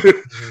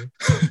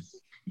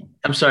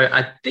 I'm sorry.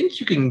 I think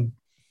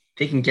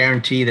they can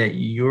guarantee that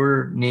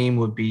your name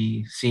would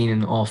be seen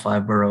in all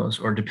 5 boroughs,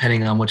 or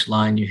depending on which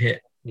line you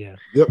hit. Yeah.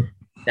 Yep.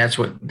 That's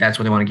what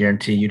they want to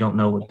guarantee. You don't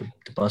know what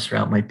the bus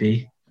route might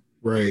be.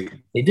 Right.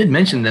 They did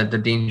mention that the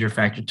danger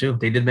factor too.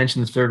 They did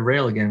mention the third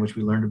rail again, which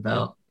we learned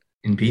about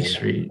in B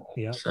Street.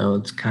 Yeah. So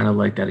it's kind of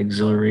like that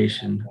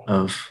exhilaration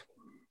of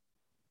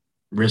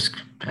risk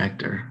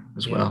factor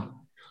as well.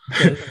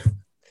 I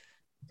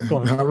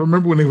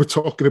remember when they were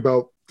talking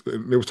about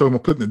putting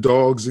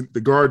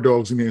the guard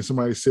dogs in there, and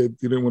somebody said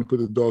you didn't want to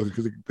put the dogs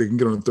because they can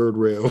get on the third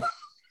rail.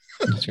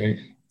 That's right.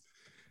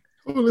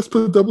 Oh, let's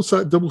put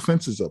double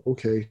fences up.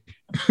 Okay.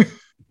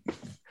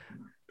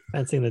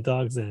 Fencing the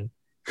dogs in.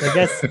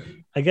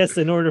 I guess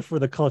in order for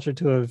the culture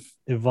to have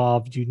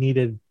evolved, you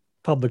needed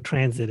public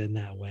transit in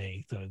that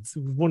way. So it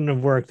wouldn't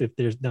have worked if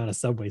there's not a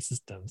subway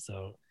system.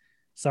 So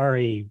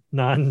sorry,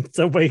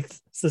 non-subway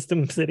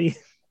system city.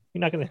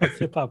 You're not going to have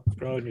hip hop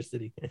grow in your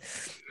city.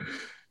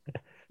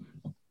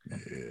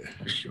 Yeah,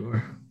 for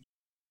sure.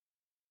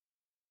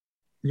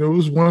 You know, it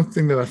was one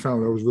thing that I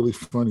found that was really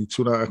funny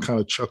too. And I kind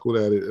of chuckled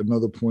at it.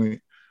 Another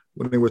point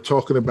when they were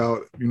talking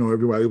about, you know,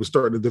 everybody was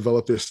starting to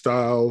develop their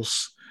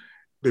styles.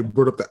 They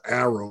brought up the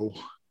arrow,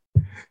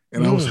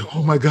 and I was like,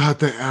 "Oh my God,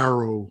 the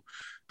arrow!"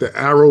 The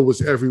arrow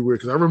was everywhere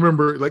because I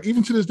remember, like,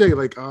 even to this day,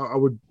 like I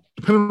would,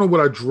 depending on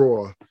what I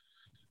draw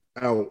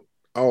out,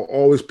 I'll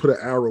always put an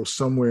arrow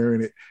somewhere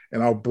in it,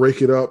 and I'll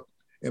break it up,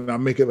 and I'll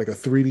make it like a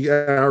 3D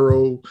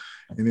arrow,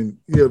 and then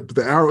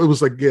the arrow. It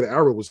was like the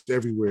arrow was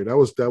everywhere. That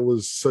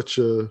was such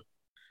a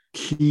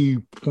key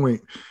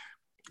point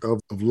of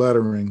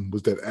lettering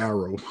was that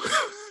arrow.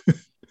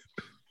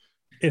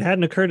 It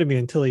hadn't occurred to me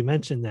until he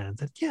mentioned that.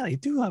 That they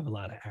do have a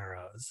lot of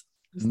arrows.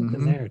 There's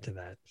something there to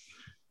that.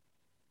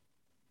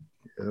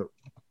 Yep.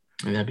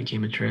 And that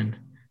became a trend.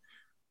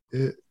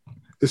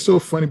 It's so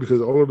funny because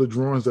all of the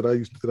drawings that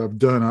I've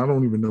done, I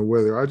don't even know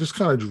whether I just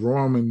kind of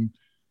draw them and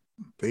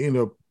they end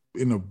up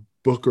in a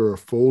book or a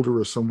folder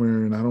or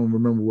somewhere, and I don't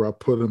remember where I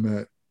put them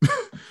at.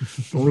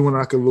 The only one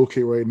I can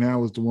locate right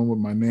now is the one with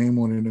my name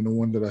on it and the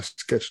one that I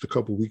sketched a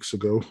couple weeks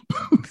ago.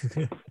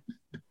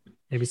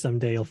 Maybe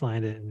someday you'll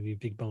find it and it'll be a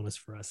big bonus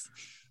for us.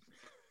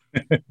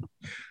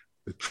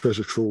 The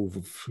treasure trove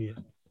of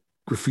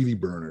graffiti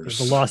burners.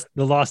 The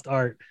lost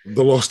art.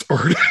 The lost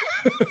art.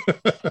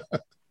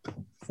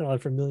 Sell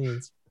it for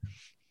millions.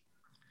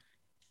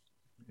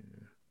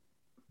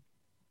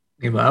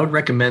 Yeah, but I would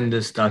recommend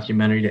this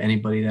documentary to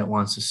anybody that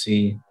wants to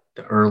see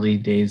the early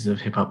days of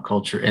hip hop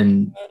culture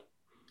and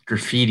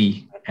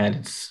graffiti at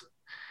its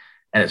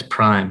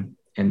prime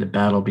and the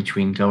battle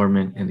between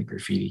government and the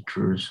graffiti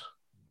crews.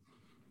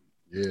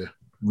 Yeah.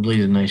 Really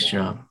did a nice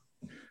job.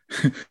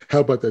 How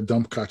about that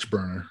dump cotch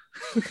burner?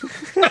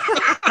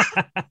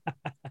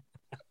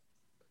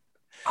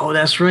 Oh,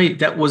 that's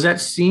right. Was it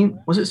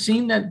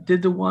Scene that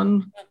did the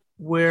one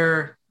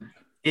where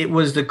it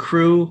was the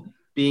crew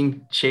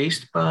being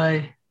chased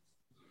by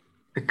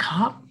the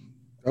cop?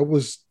 That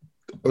was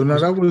Oh no,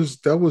 that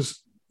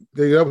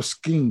was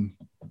Scheme.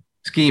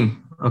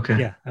 Scheme. Okay.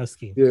 Yeah, that was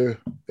Scheme. Yeah,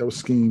 that was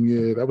Scheme.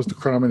 Yeah, that was the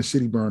Crime in the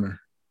City burner.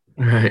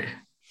 Right.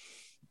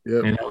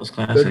 Yeah, And that was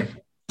classic.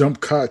 That Dump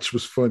Koch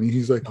was funny.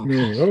 He's like,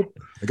 oh,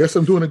 I guess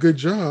I'm doing a good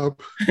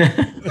job.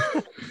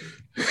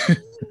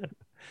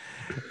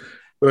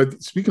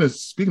 But speaking of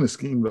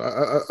Scheme,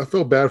 I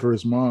felt bad for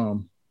his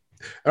mom.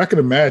 I can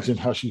imagine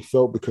how she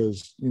felt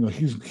because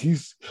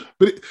he's.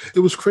 But it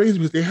was crazy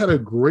because they had a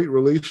great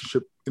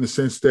relationship in the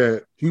sense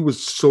that he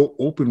was so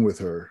open with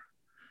her.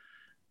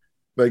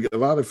 Like a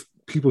lot of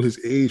people his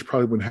age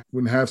probably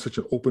wouldn't have such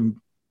an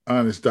open,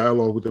 honest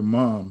dialogue with their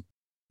mom.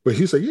 But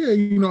he's like, yeah,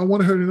 I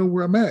wanted her to know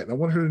where I'm at. I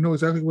wanted her to know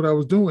exactly what I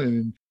was doing,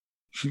 and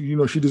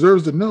she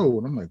deserves to know.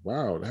 And I'm like,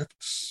 wow,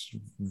 that's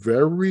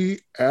very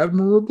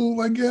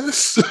admirable, I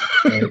guess.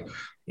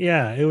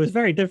 Yeah, it was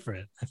very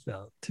different. I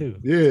felt too.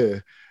 Yeah.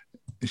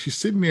 And she's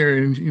sitting there,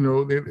 and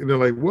they're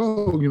like,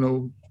 "Well,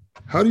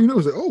 how do you know?"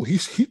 He's like, "Oh,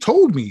 he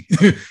told me.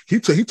 he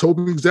told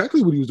me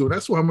exactly what he was doing.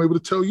 That's why I'm able to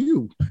tell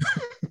you."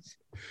 It's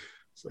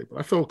like,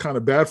 I felt kind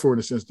of bad for her in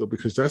a sense though,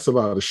 because that's a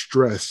lot of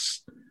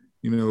stress.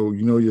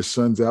 Your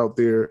son's out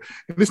there,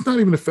 and it's not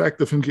even the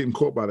fact of him getting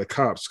caught by the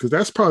cops, because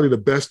that's probably the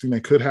best thing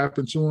that could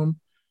happen to him,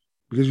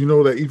 because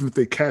that even if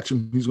they catch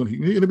him, he's gonna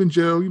end up in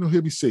jail.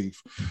 He'll be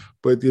safe.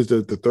 But there's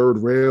the third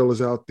rail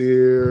is out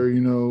there.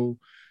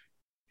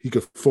 He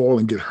could fall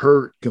and get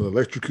hurt, can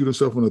electrocute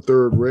himself on the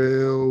third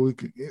rail.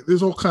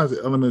 There's all kinds of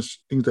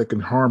elements, things that can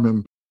harm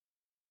him.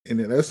 And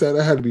then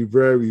that had to be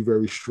very,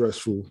 very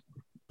stressful.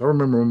 I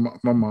remember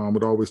my mom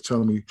would always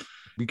tell me,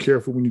 be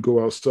careful when you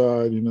go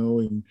outside,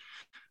 and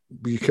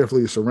be careful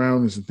of your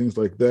surroundings and things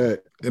like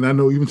that. And I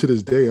know even to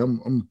this day,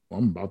 I'm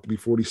about to be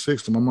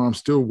 46, and my mom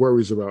still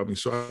worries about me.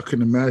 So I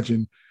couldn't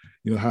imagine,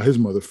 how his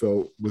mother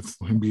felt with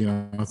him being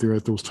out there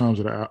at those times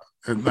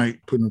at night,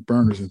 putting up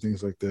burners and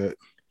things like that.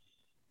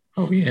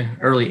 Oh, yeah.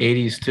 Early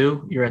 80s,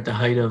 too. You're at the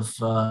height of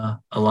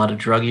a lot of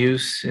drug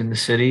use in the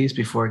cities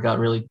before it got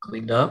really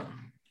cleaned up.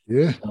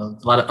 Yeah. A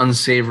lot of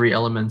unsavory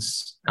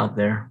elements out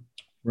there.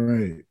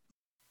 Right.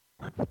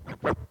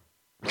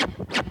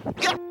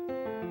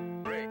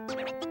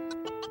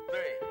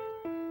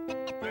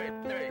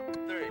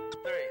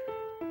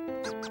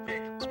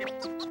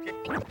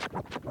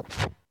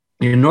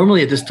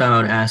 Normally at this time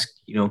I would ask,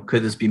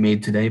 could this be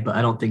made today? But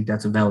I don't think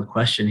that's a valid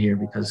question here,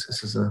 because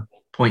this is a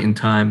point in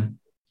time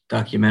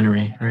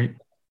documentary, right?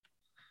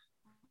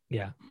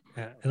 Yeah,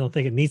 I don't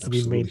think it needs to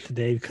be made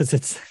today, because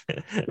it's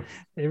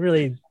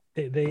they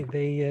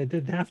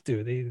didn't have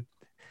to.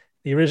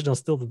 The original is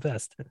still the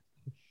best.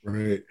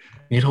 Right.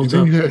 It holds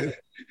up.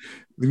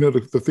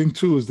 The thing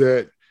too is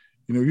that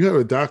you have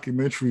a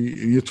documentary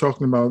and you're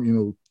talking about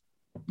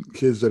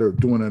kids that are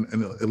doing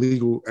an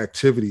illegal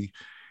activity,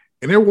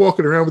 and they're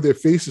walking around with their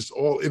faces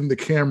all in the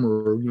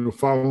camera,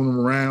 following them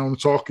around,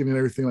 talking and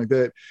everything like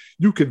that.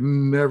 You could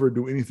never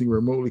do anything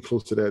remotely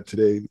close to that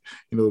today.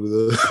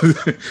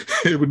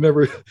 It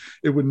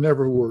would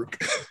never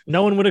work.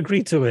 No one would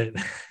agree to it.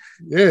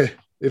 Yeah.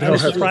 I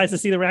was surprised to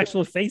see their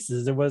actual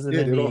faces. There wasn't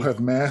any. They don't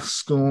have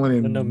masks on,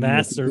 and no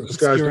masks or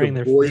obscuring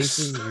their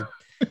faces, or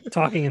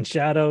talking in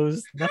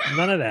shadows.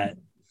 None of that.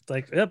 It's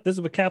like, yep, this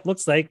is what Cap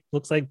looks like.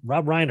 Looks like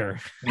Rob Reiner.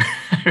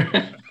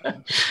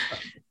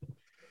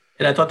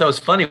 And I thought that was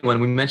funny when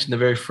we mentioned the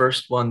very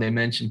first one. They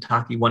mentioned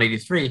Taki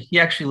 183. He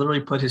actually literally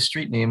put his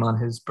street name on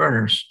his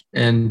burners.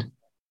 And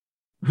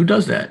who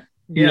does that?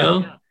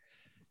 Yeah.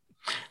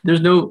 There's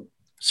no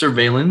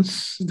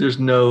surveillance. There's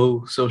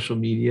no social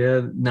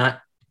media. Not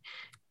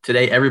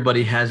today.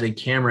 Everybody has a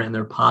camera in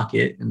their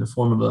pocket in the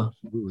form of a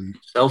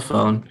cell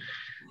phone.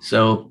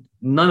 So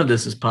none of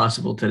this is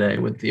possible today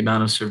with the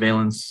amount of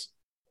surveillance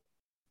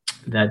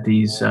that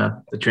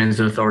the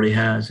Transit Authority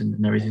has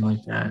and everything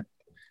like that.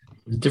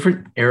 It was a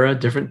different era,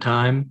 different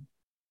time,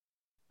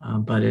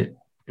 but it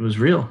was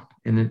real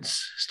and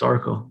it's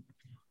historical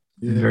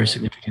and very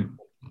significant.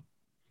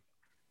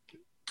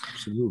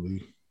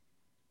 Absolutely.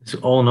 So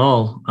all in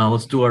all,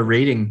 let's do our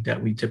rating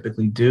that we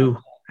typically do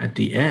at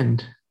the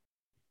end.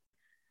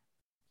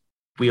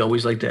 We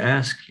always like to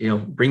ask,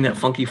 bring that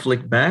funky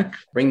flick back.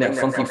 Bring that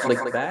funky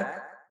flick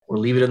back. Or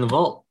leave it in the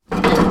vault.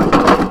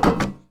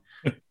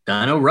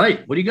 Dino,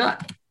 right. What do you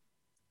got?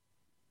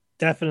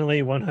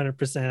 Definitely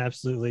 100%.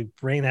 Absolutely.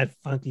 Bring that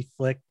funky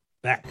flick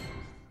back.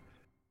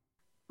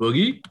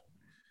 Boogie?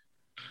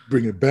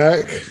 Bring it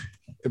back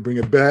and bring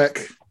it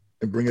back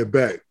and bring it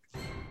back.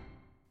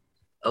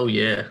 Oh,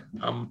 yeah.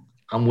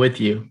 I'm with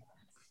you.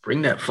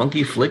 Bring that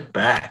funky flick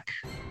back.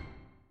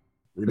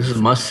 This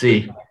is must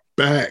see.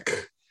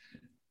 Back.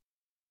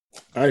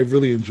 I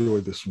really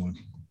enjoyed this one.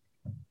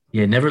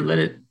 Yeah, never let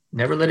it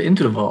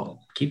into the vault.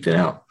 Keep it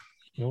out.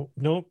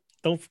 Nope.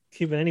 Don't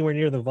keep it anywhere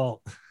near the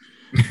vault.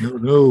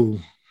 No.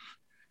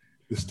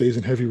 It stays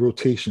in heavy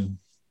rotation.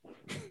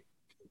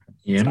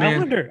 Yeah, so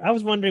man. I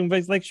was wondering,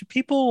 but like, should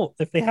people,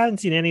 if they hadn't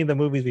seen any of the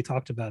movies we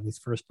talked about in these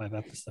first 5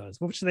 episodes,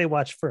 what should they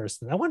watch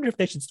first? And I wonder if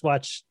they should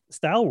watch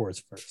Star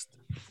Wars first.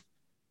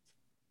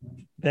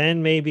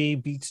 Then maybe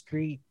Beat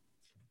Street,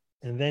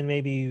 and then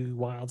maybe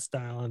Wild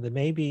Style, and then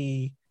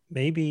maybe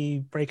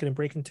Breaking and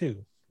Breaking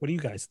 2. What do you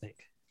guys think?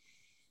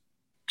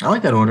 I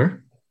like that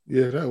order.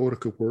 Yeah, that order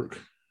could work.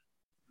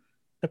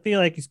 I feel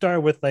like you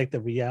start with like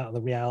the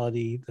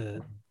reality,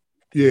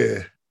 Yeah,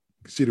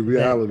 see the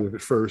reality of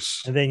it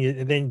first. and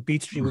then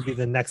Beat Street would be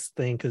the next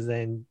thing, because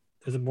then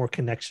there's a more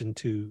connection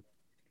to,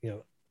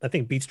 I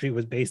think Beat Street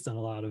was based on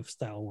a lot of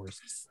Star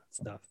Wars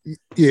stuff.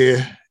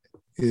 Yeah,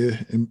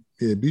 and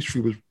Beat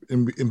Street was,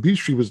 and Beat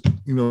Street was,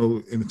 in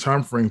the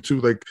time frame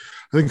too. Like,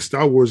 I think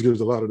Star Wars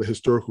gives a lot of the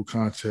historical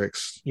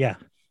context. Yeah,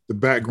 the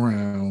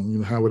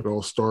background, how it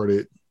all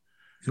started.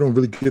 You don't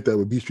really get that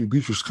with Beat Street.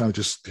 Beat Street's kind of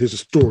just, here's a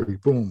story,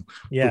 boom.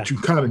 Yeah. But you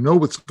kind of know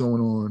what's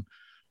going on,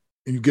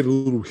 and you get a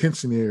little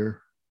hints in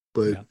there.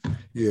 But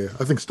yeah,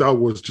 I think Star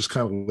Wars just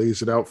kind of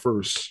lays it out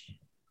first.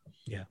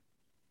 Yeah.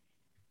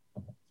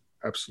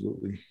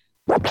 Absolutely.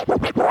 We'll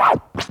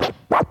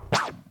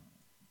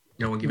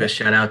give a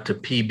shout out to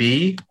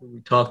PB, who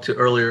we talked to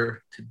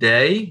earlier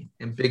today,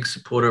 and big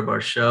supporter of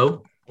our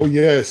show. Oh,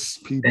 yes,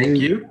 PB. Thank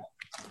you.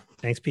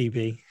 Thanks,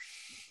 PB.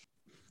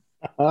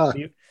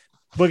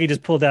 Boogie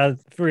just pulled out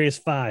Furious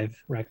 5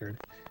 record.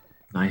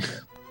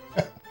 Nice.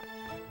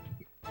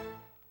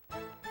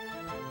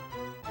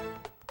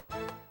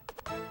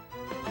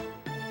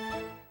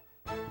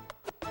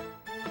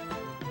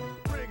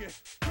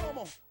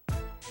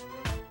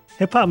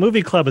 Hip Hop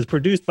Movie Club is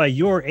produced by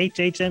your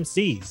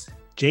HHMCs,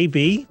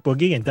 JB,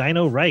 Boogie, and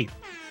Dino Wright.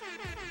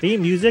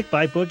 Theme music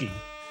by Boogie.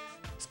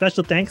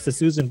 Special thanks to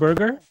Susan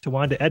Berger,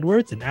 Tawanda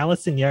Edwards, and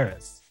Allison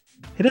Yaris.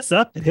 Hit us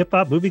up at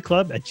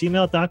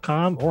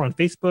hiphopmovieclub@gmail.com or on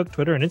Facebook,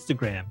 Twitter, and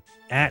Instagram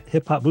at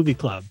Hip Hop Movie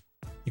Club.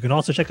 You can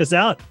also check us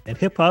out at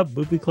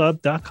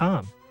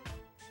hiphopmovieclub.com.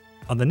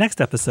 On the next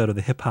episode of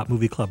the Hip Hop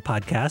Movie Club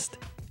podcast,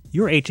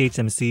 your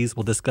HHMCs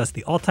will discuss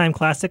the all-time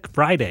classic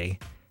Friday,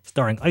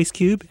 starring Ice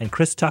Cube and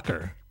Chris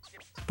Tucker.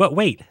 But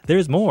wait,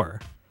 there's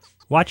more.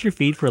 Watch your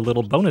feed for a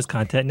little bonus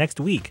content next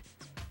week.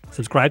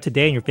 Subscribe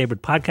today in your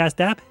favorite podcast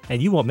app,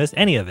 and you won't miss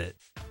any of it.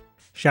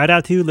 Shout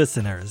out to you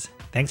listeners.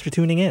 Thanks for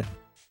tuning in.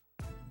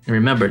 And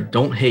remember,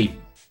 don't hate,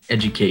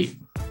 educate.